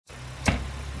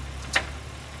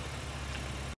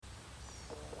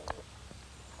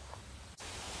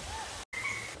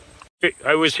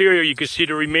I was here, you can see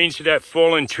the remains of that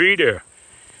fallen tree there.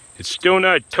 It's still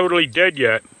not totally dead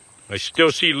yet. I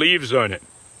still see leaves on it.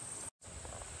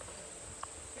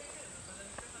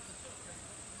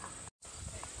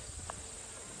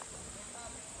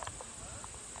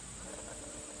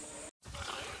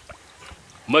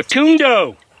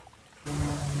 Matundo!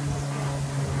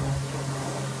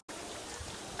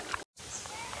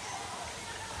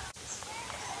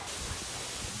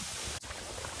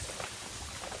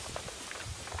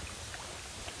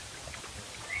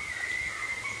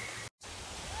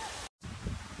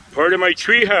 Part of my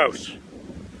tree house.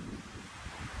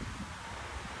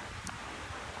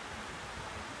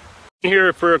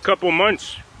 Here for a couple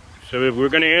months. So we're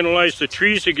going to analyze the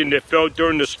trees again that fell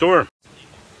during the storm.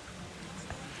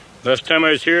 Last time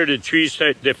I was here, the trees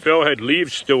that fell had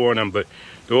leaves still on them, but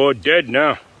they're all dead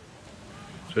now.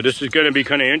 So this is going to be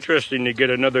kind of interesting to get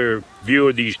another view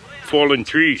of these fallen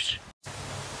trees.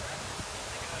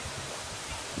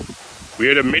 We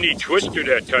had a mini twister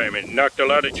that time and knocked a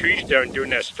lot of trees down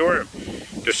during that storm.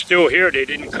 They're still here. They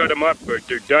didn't cut them up, but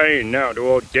they're dying now. They're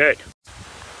all dead.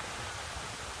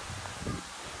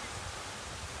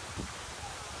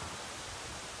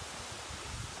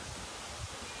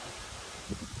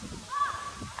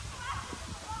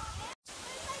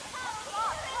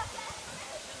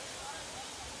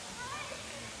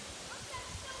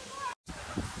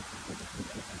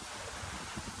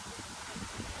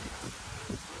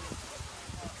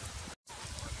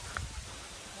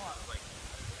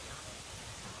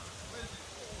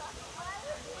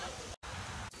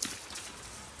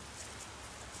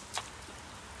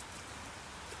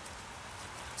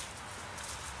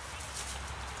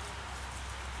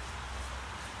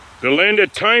 The land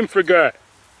of time forgot.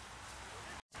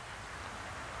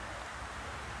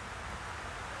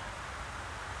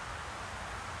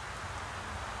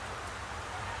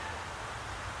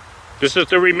 This is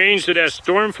the remains of that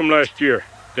storm from last year.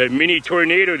 That mini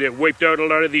tornado that wiped out a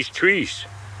lot of these trees.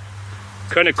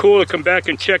 Kind of cool to come back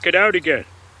and check it out again.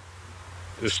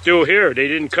 They're still here. They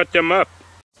didn't cut them up.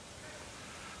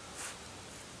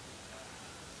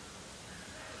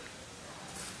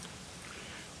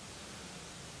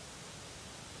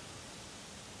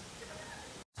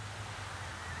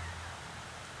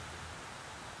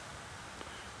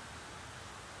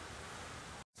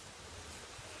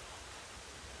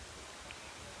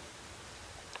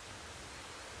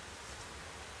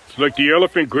 It's like the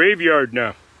elephant graveyard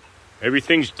now.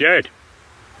 Everything's dead.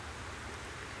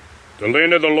 The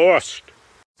land of the lost.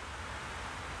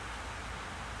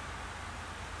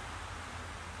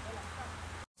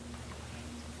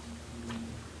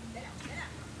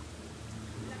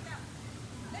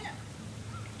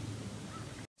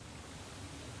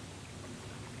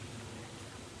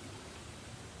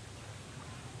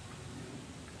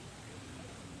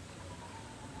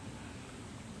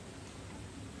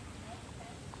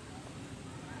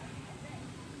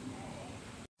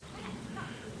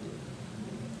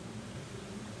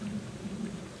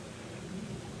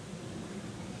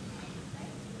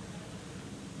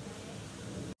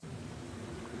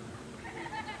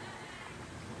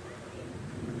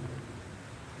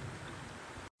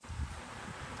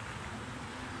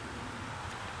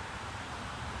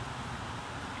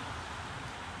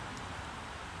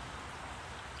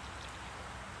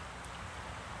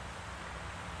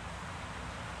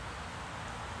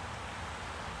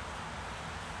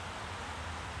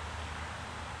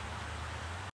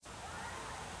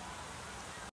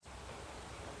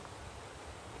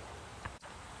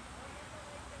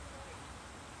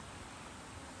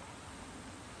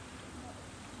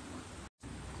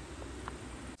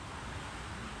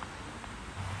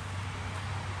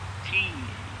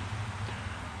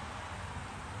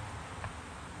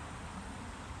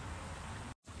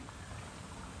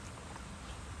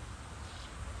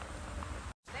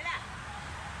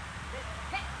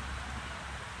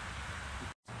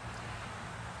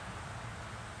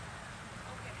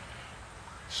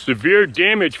 Severe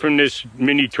damage from this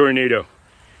mini tornado.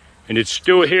 And it's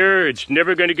still here. It's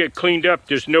never going to get cleaned up.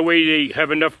 There's no way they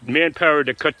have enough manpower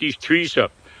to cut these trees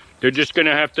up. They're just going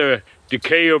to have to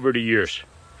decay over the years.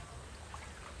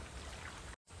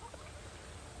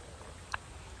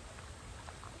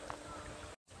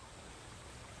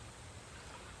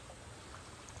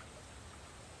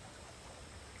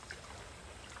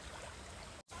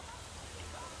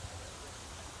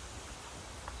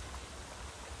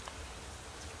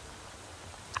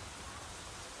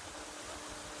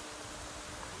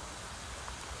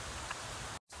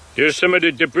 There's some of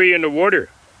the debris in the water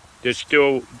that's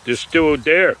still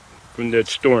there from that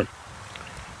storm.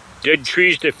 Dead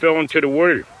trees that fell into the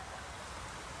water.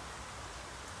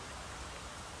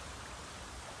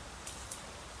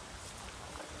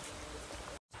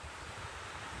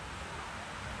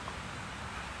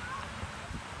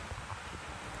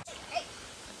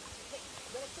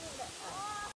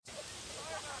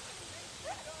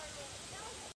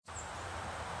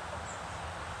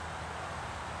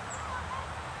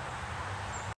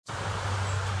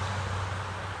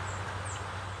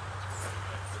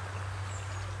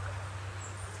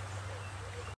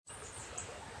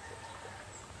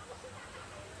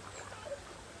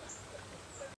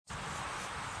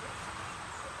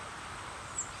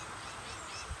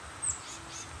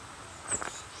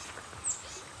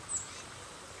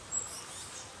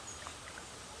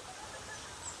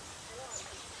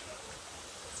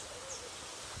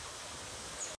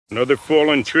 Another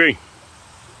fallen tree.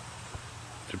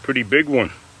 It's a pretty big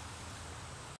one.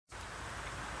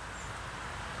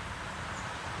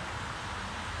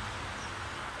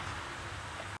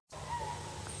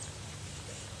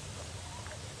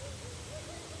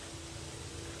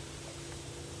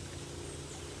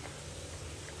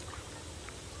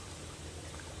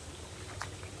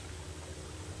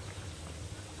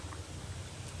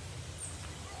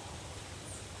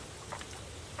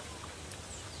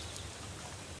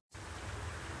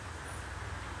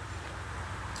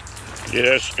 Yeah,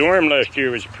 that storm last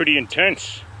year was pretty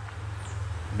intense.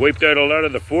 Wiped out a lot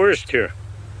of the forest here.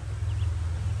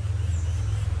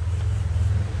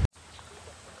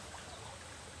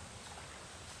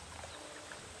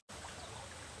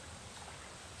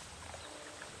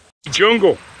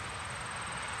 Jungle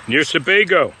near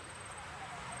Sabago.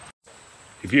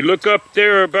 If you look up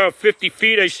there about 50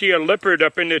 feet, I see a leopard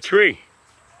up in the tree.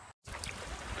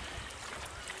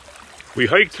 We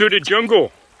hiked through the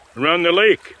jungle around the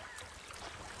lake.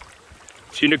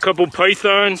 Seen a couple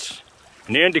pythons,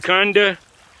 an anaconda,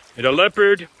 and a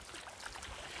leopard.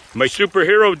 My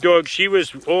superhero dog, she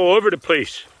was all over the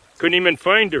place. Couldn't even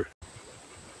find her.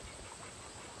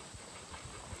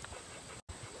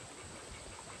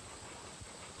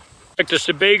 Back to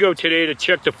Sabago today to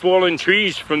check the fallen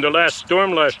trees from the last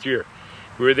storm last year,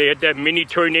 where they had that mini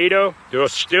tornado. They're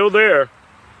still there.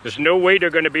 There's no way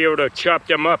they're going to be able to chop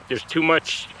them up. There's too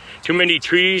many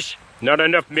trees, not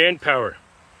enough manpower.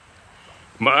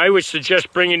 I would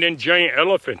suggest bringing in giant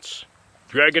elephants,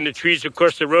 dragging the trees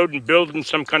across the road and building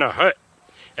some kind of hut.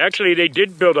 Actually, they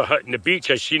did build a hut in the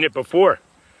beach. I've seen it before.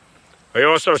 I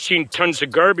also seen tons of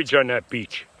garbage on that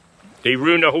beach. They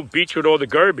ruined the whole beach with all the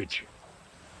garbage.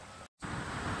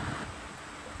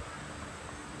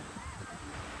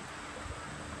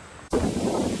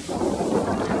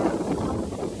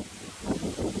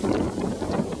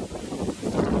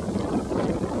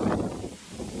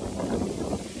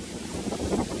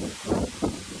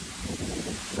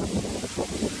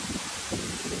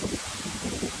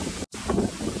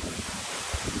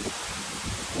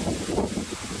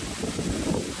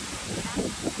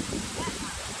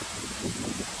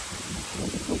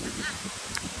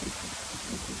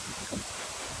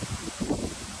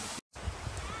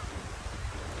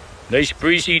 Nice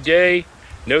breezy day,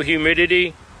 no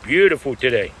humidity, beautiful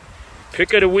today.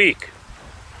 Pick of the week.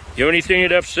 The only thing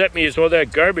that upset me is all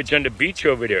that garbage on the beach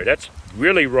over there. That's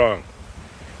really wrong.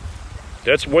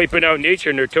 That's wiping out nature,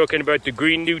 and they're talking about the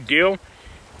Green New Deal.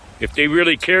 If they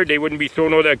really cared, they wouldn't be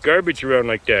throwing all that garbage around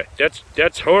like that.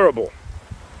 That's horrible.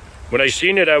 When I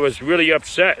seen it, I was really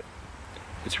upset.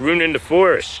 It's ruining the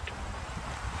forest.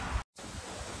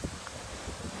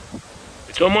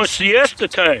 It's almost siesta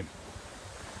time.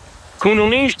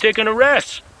 Kunalini's taking a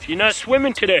rest. She's not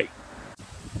swimming today.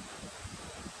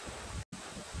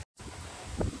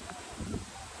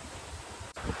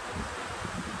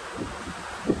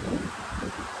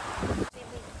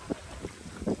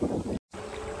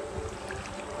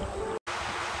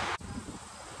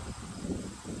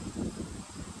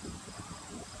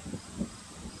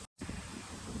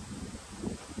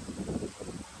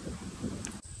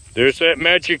 There's that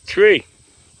magic tree.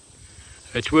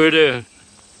 That's where the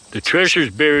treasure's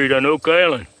buried on Oak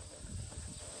Island.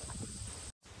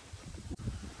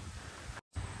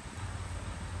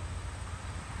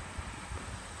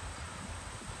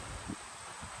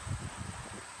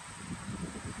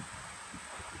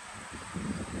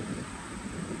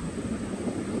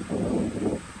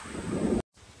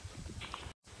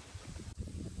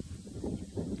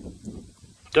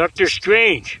 Dr.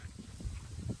 Strange,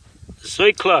 the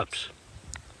Cyclops.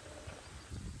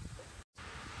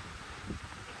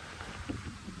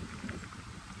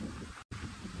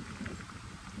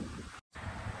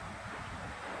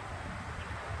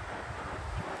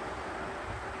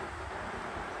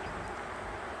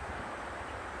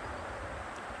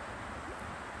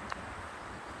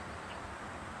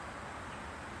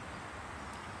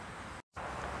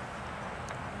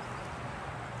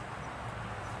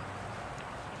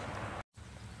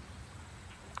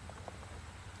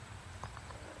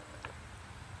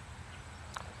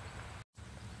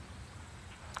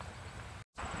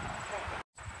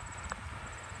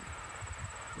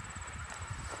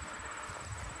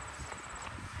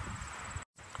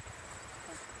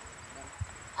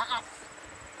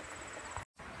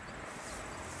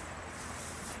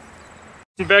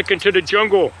 Back into the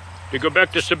jungle. They go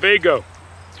back to Sabago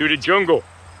through the jungle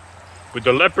with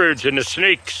the leopards and the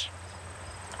snakes.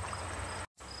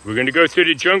 We're going to go through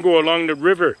the jungle along the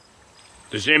river,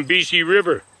 the Zambezi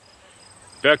River,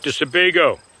 back to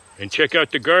Sabago and check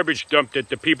out the garbage dump that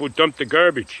the people dumped the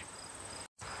garbage.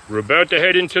 We're about to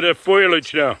head into the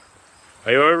foliage now.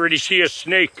 I already see a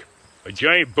snake, a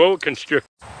giant boa constrictor.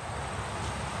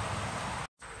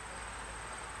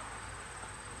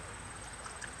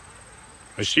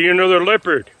 I see another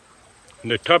leopard on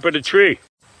the top of the tree.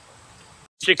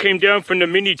 It came down from the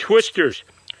mini twisters,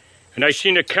 and I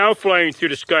seen a cow flying through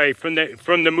the sky from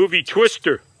the movie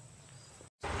Twister.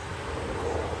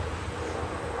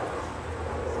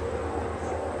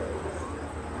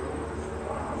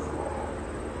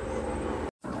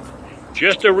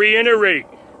 Just to reiterate,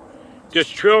 this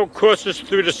trail crosses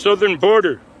through the southern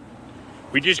border.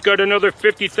 We just got another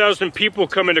 50,000 people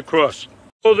coming across.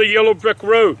 Follow the yellow brick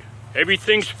road.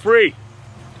 Everything's free.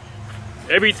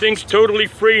 Everything's totally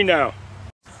free now.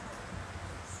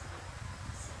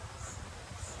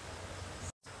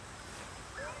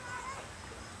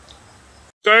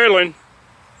 Island.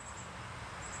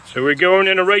 So we're going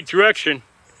in the right direction.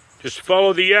 Just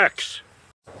follow the X.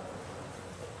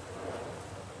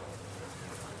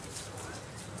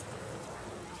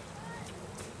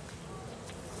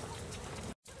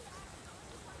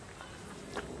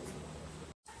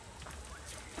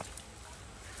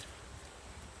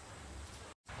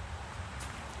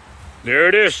 There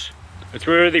it is. That's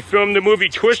where they filmed the movie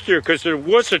Twister, because there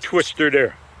was a twister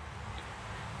there.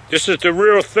 This is the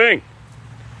real thing.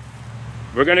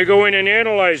 We're going to go in and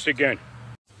analyze again.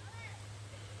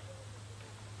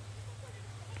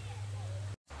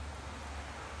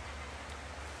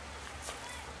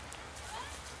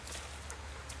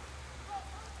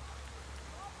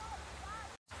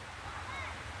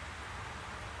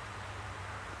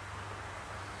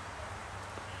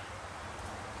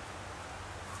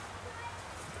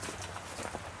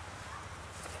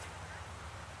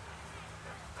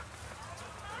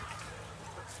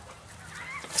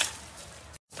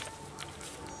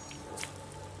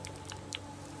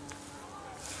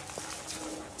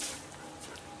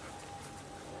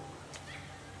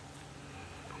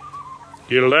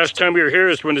 Yeah, the last time we were here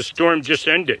is when the storm just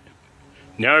ended.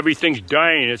 Now everything's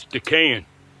dying, it's decaying.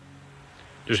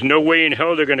 There's no way in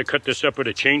hell they're going to cut this up with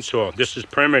a chainsaw. This is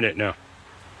permanent now.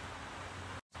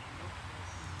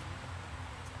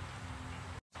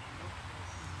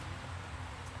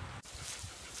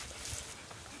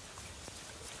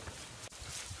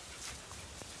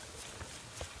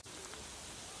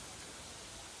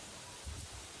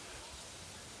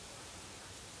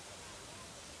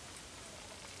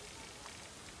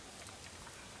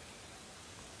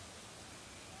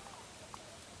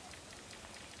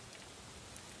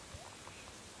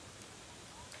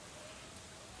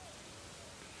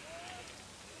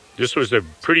 This was a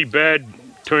pretty bad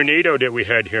tornado that we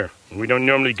had here. We don't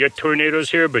normally get tornadoes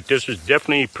here, but this was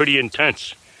definitely pretty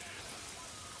intense.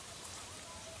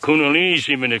 Kundalini's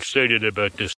even excited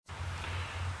about this.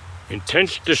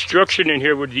 Intense destruction in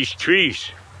here with these trees.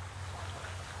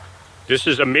 This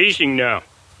is amazing now.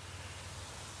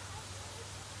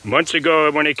 Months ago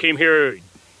when I came here,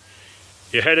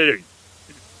 it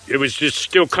was just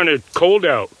still kind of cold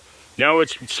out. Now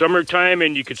it's summertime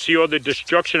and you can see all the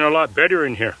destruction a lot better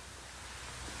in here.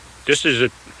 This is a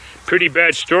pretty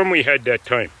bad storm we had that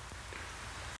time.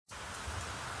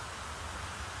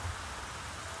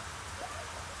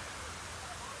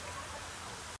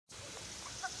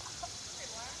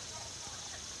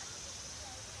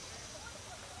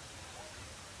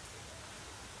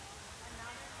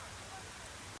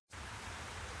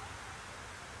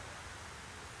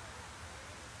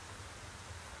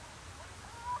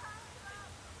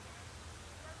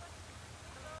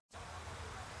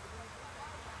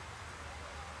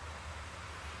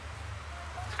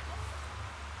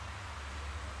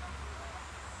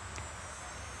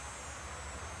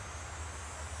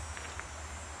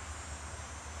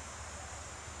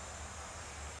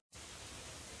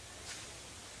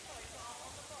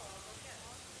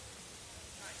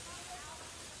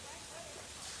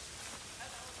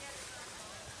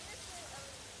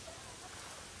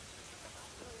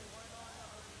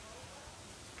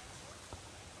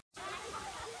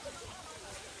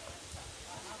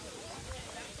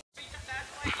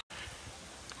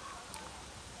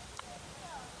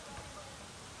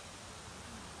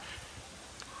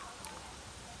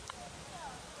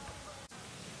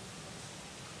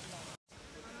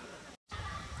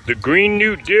 The Green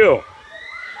New Deal.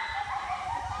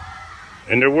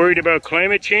 And they're worried about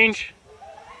climate change?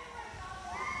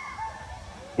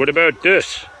 What about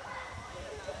this?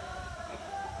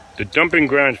 The dumping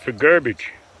grounds for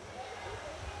garbage.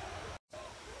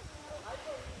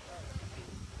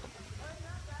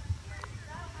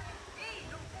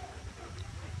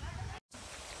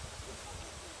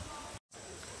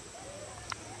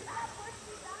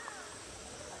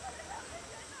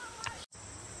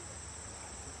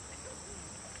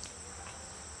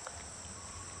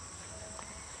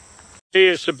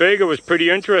 Hey, Sabago was pretty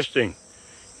interesting.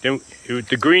 Then it was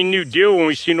the Green New Deal when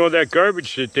we seen all that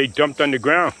garbage that they dumped on the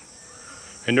ground.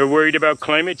 And they're worried about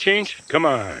climate change? Come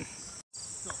on.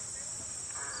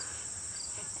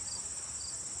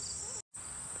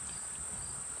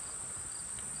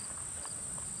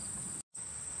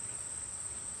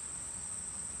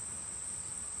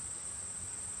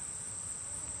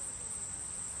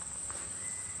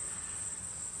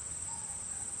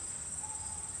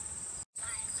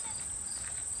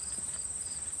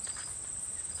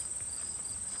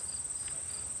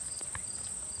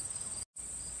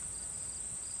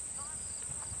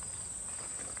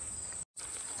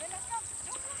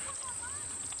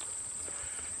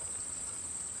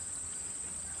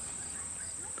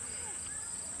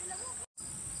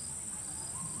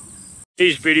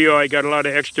 Today's video, I got a lot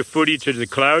of extra footage of the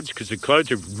clouds because the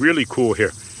clouds are really cool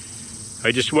here.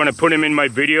 I just want to put them in my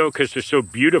video because they're so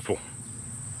beautiful.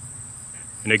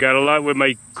 And I got a lot with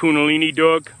my Kundalini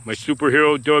dog, my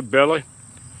superhero dog Bella.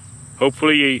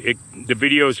 Hopefully the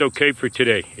video is okay for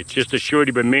today. It's just a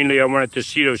shorty, but mainly I wanted to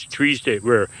see those trees that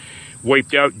were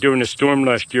wiped out during the storm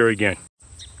last year again.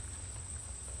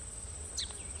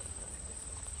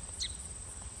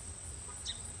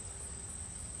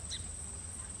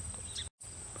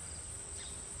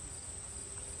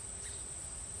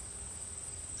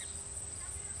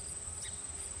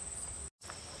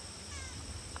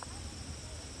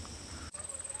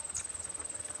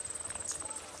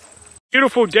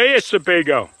 Beautiful day at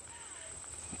Sabago.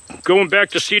 Going back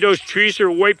to see those trees that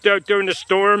were wiped out during the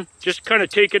storm. Just kind of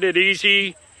taking it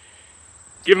easy.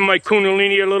 Giving my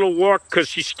Kundalini a little walk because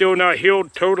she's still not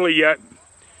healed totally yet.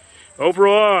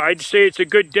 Overall, I'd say it's a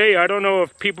good day. I don't know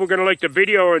if people are going to like the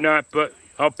video or not, but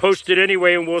I'll post it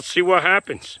anyway and we'll see what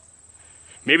happens.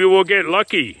 Maybe we'll get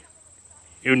lucky.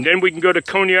 And then we can go to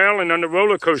Coney Island on the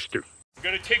roller coaster. I'm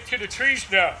going to take to the trees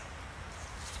now.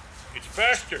 It's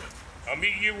faster. I'll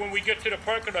meet you when we get to the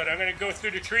parking lot. I'm going to go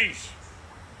through the trees.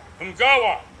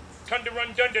 Umgawa,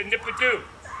 Tundarundunda, Nipadu,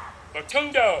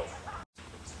 Latundo.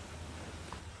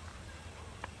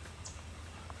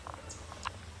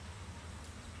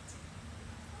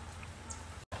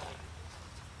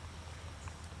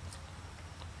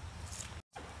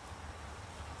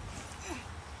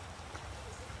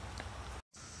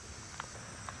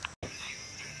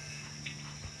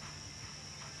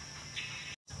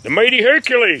 The mighty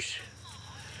Hercules.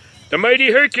 The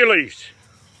mighty Hercules.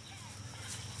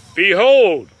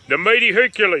 Behold, the mighty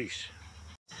Hercules.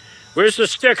 Where's the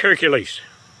stick, Hercules?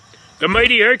 The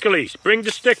mighty Hercules. Bring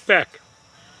the stick back.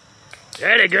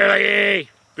 Atta girlie.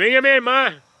 Bring him in,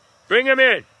 Ma. Bring him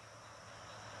in.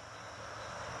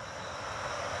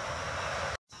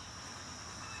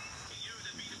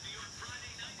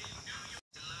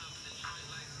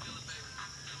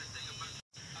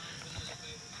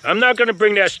 I'm not going to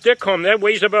bring that stick home. That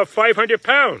weighs about 500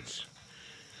 pounds.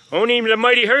 Only the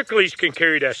mighty Hercules can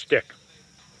carry that stick.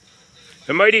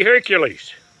 The mighty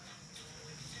Hercules.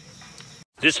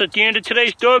 This is at the end of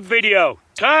today's dog video.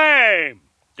 Time!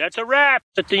 That's a wrap.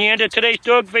 At the end of today's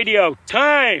dog video.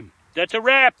 Time! That's a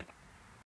wrap.